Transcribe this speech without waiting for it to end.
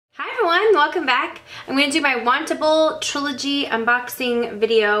everyone, welcome back. I'm going to do my Wantable Trilogy unboxing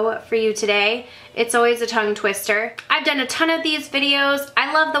video for you today. It's always a tongue twister. I've done a ton of these videos.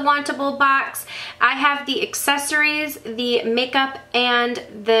 I love the Wantable box. I have the accessories, the makeup, and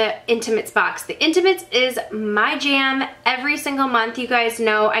the intimates box. The intimates is my jam every single month. You guys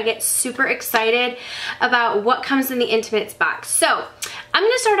know I get super excited about what comes in the intimates box. So I'm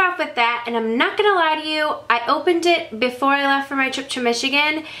gonna start off with that, and I'm not gonna lie to you, I opened it before I left for my trip to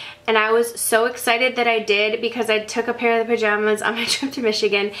Michigan, and I was so excited that I did because I took a pair of the pajamas on my trip to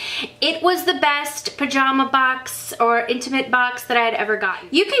Michigan. It was the best pajama box or intimate box that I had ever gotten.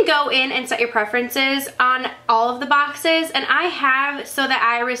 You can go in and set your preferences on all of the boxes, and I have so that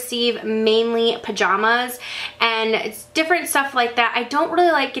I receive mainly pajamas and it's different stuff like that. I don't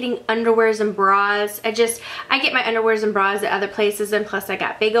really like getting underwears and bras. I get my underwears and bras at other places, and plus I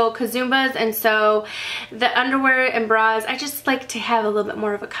got big old Kazumbas, and so the underwear and bras, I just like to have a little bit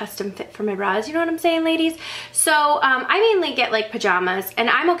more of a custom fit for my bras, you know what I'm saying, ladies? So I mainly get like pajamas, and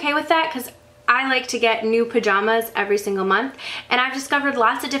I'm okay with that because I like to get new pajamas every single month, and I've discovered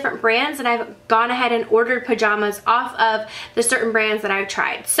lots of different brands, and I've gone ahead and ordered pajamas off of the certain brands that I've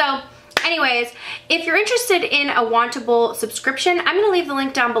tried. So anyways, if you're interested in a Wantable subscription, I'm going to leave the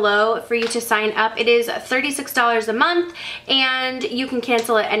link down below for you to sign up. It is $36 a month, and you can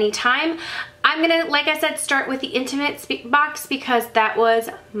cancel at any time. I'm going to, like I said, start with the intimate box because that was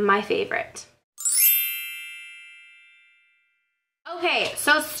my favorite. Okay,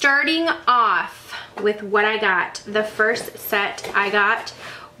 so starting off with what I got, the first set I got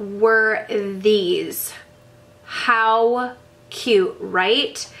were these. How cute,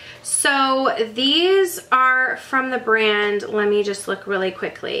 right? So these are from the brand, let me just look really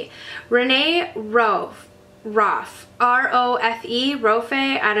quickly, Rofe, R-O-F-E,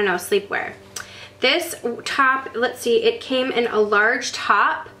 Rofe, I don't know, sleepwear. This top, let's see, it came in a large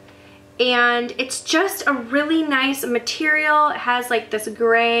top, and it's just a really nice material. It has like this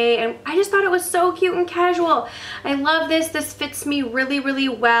gray, and I just thought it was so cute and casual. I love this. This fits me really, really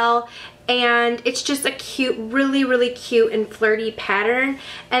well, and it's just a cute, really cute and flirty pattern.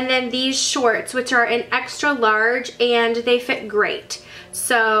 And then these shorts, which are an extra large, and they fit great.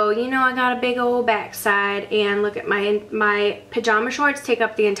 So, you know, I got a big old backside, and look at my pajama shorts take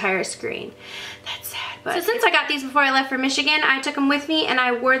up the entire screen. That's sad. But so since I got these before I left for Michigan, I took them with me and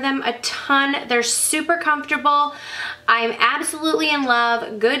I wore them a ton. They're super comfortable. I'm absolutely in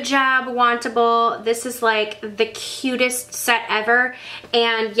love. Good job, Wantable. This is like the cutest set ever.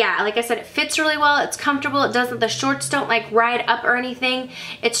 And yeah, like I said, it fits really well. It's comfortable. It doesn't, the shorts don't like ride up or anything.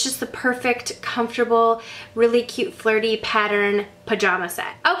 It's just the perfect, comfortable, really cute, flirty pattern pajama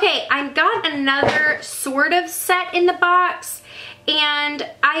set. Okay, I got another sort of set in the box, and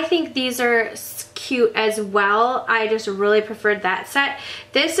I think these are cute as well. I just really preferred that set.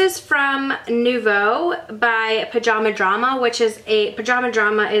 This is from Nouveau by Pajama Drama, which is Pajama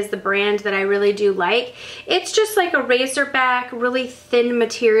Drama is the brand that I really do like. It's just like a racerback, really thin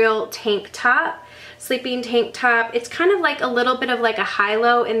material tank top. Sleeping tank top. It's kind of like a little bit of like a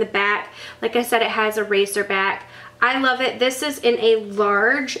high-low in the back. Like I said, it has a racer back. I love it. This is in a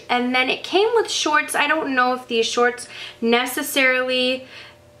large, and then it came with shorts. I don't know if these shorts necessarily,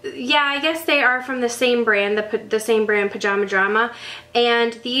 yeah, I guess they are from the same brand, the same brand, Pajama Drama,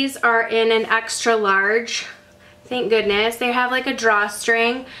 and these are in an extra large. Thank goodness. They have like a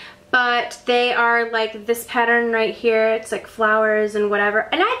drawstring, but they are like this pattern right here. It's like flowers and whatever,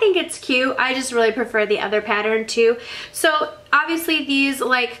 and I think it's cute. I just really prefer the other pattern too. So obviously these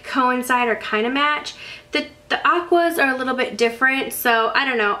like coincide or kind of match. The aquas are a little bit different, so I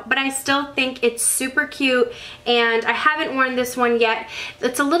don't know, but I still think it's super cute, and I haven't worn this one yet.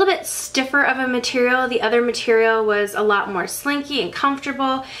 It's a little bit stiffer of a material. The other material was a lot more slinky and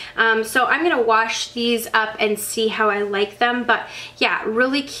comfortable, so I'm gonna wash these up and see how I like them. But yeah,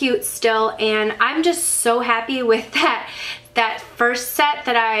 really cute still, and I'm just so happy with that first set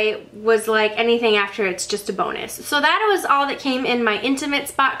that I was like, anything after it's just a bonus. So that was all that came in my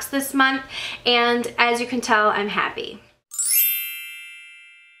intimates box this month, and as you can tell, I'm happy.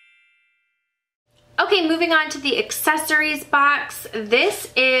 Okay, moving on to the accessories box.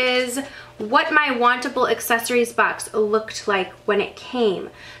 This is what my Wantable accessories box looked like when it came.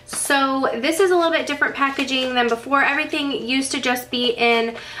 So this is a little bit different packaging than before. Everything used to just be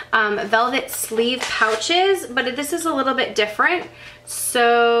in velvet sleeve pouches, but this is a little bit different.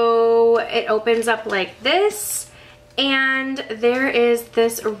 So it opens up like this, and there is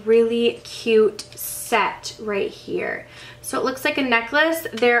this really cute set right here. So it looks like a necklace.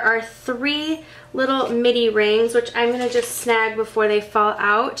 There are 3 little midi rings, which I'm gonna just snag before they fall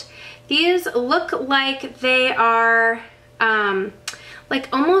out. These look like they are like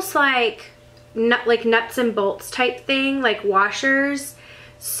almost like nuts and bolts type thing, like washers.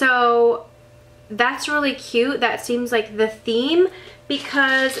 So that's really cute. That seems like the theme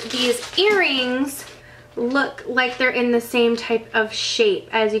because these earrings look like they're in the same type of shape,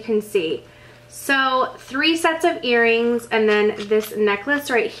 as you can see. So 3 sets of earrings and then this necklace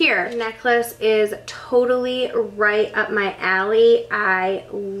right here. The necklace is totally right up my alley. I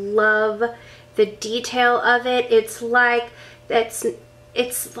love the detail of it. It's like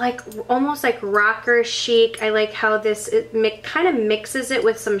almost like rocker chic. I like how this kind of mixes it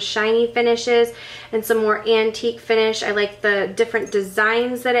with some shiny finishes and some more antique finish. I like the different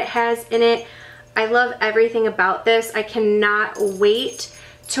designs that it has in it. I love everything about this. I cannot wait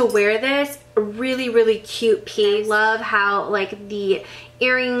to wear this. Really, really cute piece. I love how like the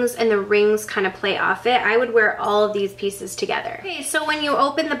earrings and the rings kind of play off it. I would wear all of these pieces together. Okay, so when you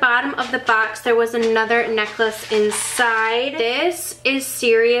open the bottom of the box, there was another necklace inside. This is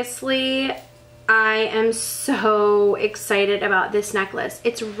seriously, I am so excited about this necklace.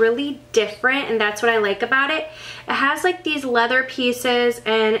 It's really different and that's what I like about it. It has like these leather pieces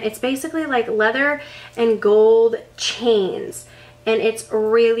and it's basically like leather and gold chains. And it's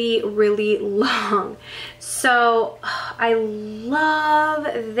really, really long. So I love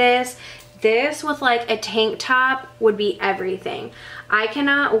this. This with like a tank top would be everything. I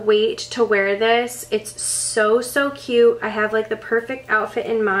cannot wait to wear this. It's so, so cute. I have like the perfect outfit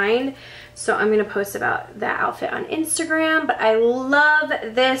in mind. So I'm gonna post about that outfit on Instagram. But I love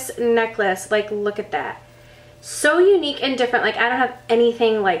this necklace. Like, look at that. So unique and different. Like, I don't have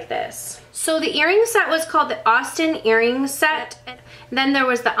anything like this. So the earring set was called the Austin earring set. Then there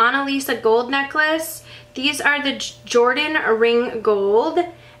was the Annalisa gold necklace. These are the Jordan ring gold.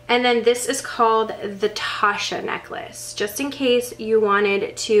 And then this is called the Tasha necklace. Just in case you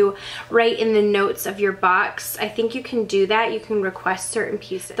wanted to write in the notes of your box, I think you can do that. You can request certain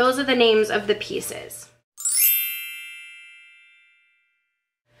pieces. Those are the names of the pieces.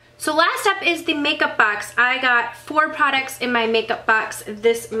 So last up is the makeup box. I got 4 products in my makeup box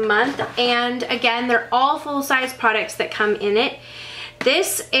this month, and again, they're all full-size products that come in it.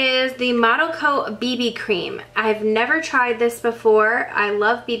 This is the Model Co. BB Cream. I've never tried this before. I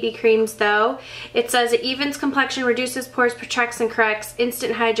love BB creams though. It says it evens complexion, reduces pores, protects and corrects,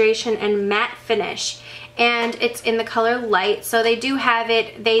 instant hydration, and matte finish. And it's in the color light, so they do have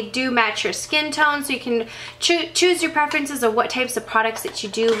it, they do match your skin tone, so you can choose your preferences of what types of products that you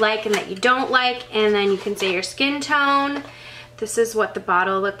do like and that you don't like, and then you can say your skin tone. This is what the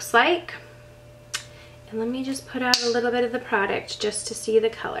bottle looks like. And let me just put out a little bit of the product just to see the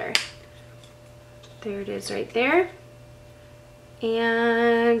color. There it is right there.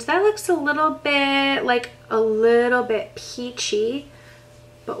 And that looks a little bit, like a little bit peachy,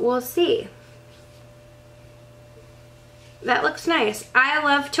 but we'll see. That looks nice. I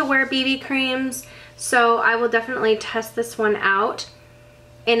love to wear BB creams, so I will definitely test this one out.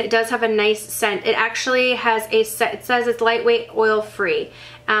 And it does have a nice scent. It actually has a set, it says it's lightweight, oil-free,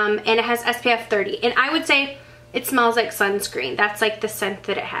 and it has SPF 30. And I would say it smells like sunscreen. That's like the scent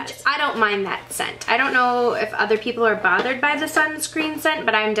that it has. I don't mind that scent. I don't know if other people are bothered by the sunscreen scent,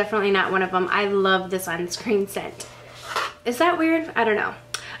 but I'm definitely not one of them. I love the sunscreen scent. Is that weird? I don't know.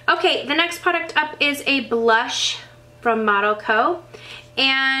 Okay, the next product up is a blush from Model Co.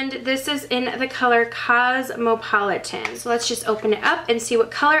 And this is in the color Cosmopolitan. So let's just open it up and see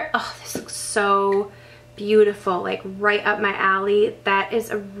what color. Oh, this looks so beautiful, like right up my alley. That is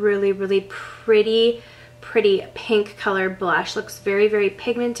a really, really pretty pink color blush. Looks very, very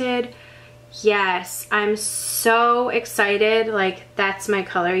pigmented. Yes, I'm so excited. Like, that's my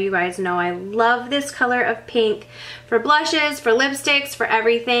color. You guys know I love this color of pink for blushes, for lipsticks, for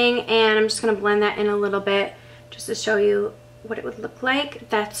everything. And I'm just gonna blend that in a little bit just to show you what it would look like.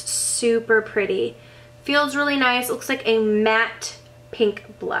 That's super pretty. Feels really nice. Looks like a matte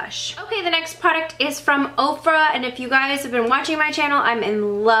pink blush. Okay, the next product is from Ofra, and if you guys have been watching my channel, I'm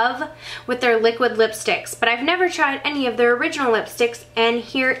in love with their liquid lipsticks, but I've never tried any of their original lipsticks, and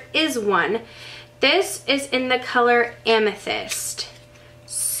here is one. This is in the color Amethyst.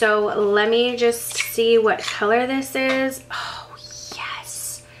 So let me just see what color this is. Oh,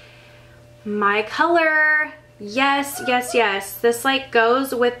 yes. My color. Yes, yes, yes. This like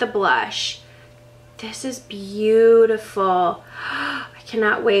goes with the blush. This is beautiful. I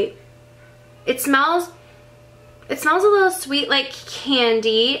cannot wait. It smells a little sweet like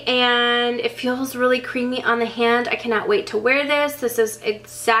candy, and it feels really creamy on the hand. I cannot wait to wear this. This is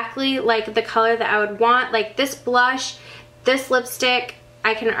exactly like the color that I would want. Like this blush, this lipstick,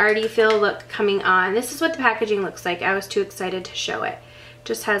 I can already feel the look coming on. This is what the packaging looks like. I was too excited to show it.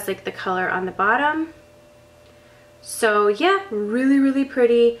 Just has like the color on the bottom. So yeah, really, really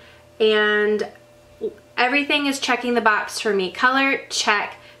pretty, and everything is checking the box for me. Color,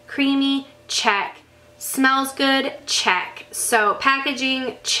 check. Creamy, check. Smells good, check. So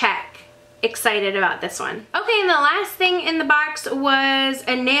packaging, check. Excited about this one. Okay, and the last thing in the box was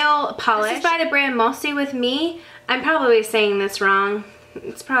a nail polish. This is by the brand Mostly With Me. I'm probably saying this wrong.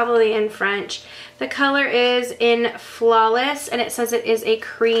 It's probably in French. The color is in Flawless, and it says it is a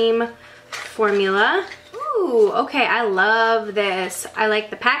cream formula. Ooh, okay, I love this. I like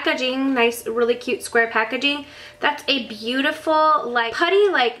the packaging, nice, really cute square packaging. That's a beautiful, like, putty,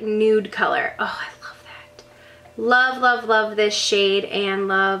 like, nude color. Oh, I love that. Love, love, love this shade and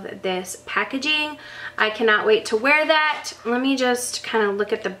love this packaging. I cannot wait to wear that. Let me just kind of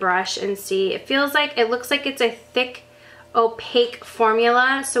look at the brush and see. It feels like, it looks like it's a thick, opaque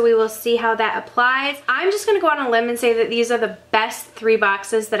formula, so we will see how that applies. I'm just gonna go on a limb and say that these are the best 3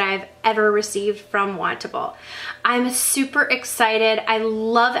 boxes that I've ever received from Wantable. I'm super excited. I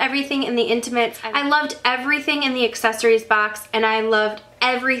love everything in the intimates. I loved everything in the accessories box, and I loved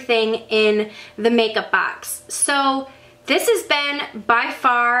everything in the makeup box. So this has been, by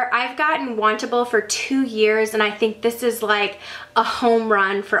far, I've gotten Wantable for 2 years, and I think this is like a home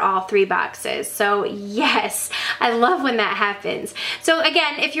run for all 3 boxes. So yes, I love when that happens. So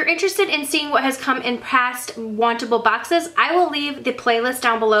again, if you're interested in seeing what has come in past Wantable boxes, I will leave the playlist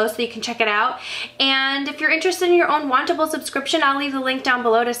down below so you can check it out. And if you're interested in your own Wantable subscription, I'll leave the link down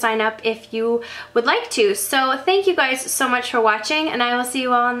below to sign up if you would like to. So thank you guys so much for watching, and I will see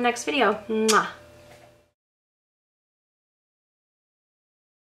you all in the next video. Mwah.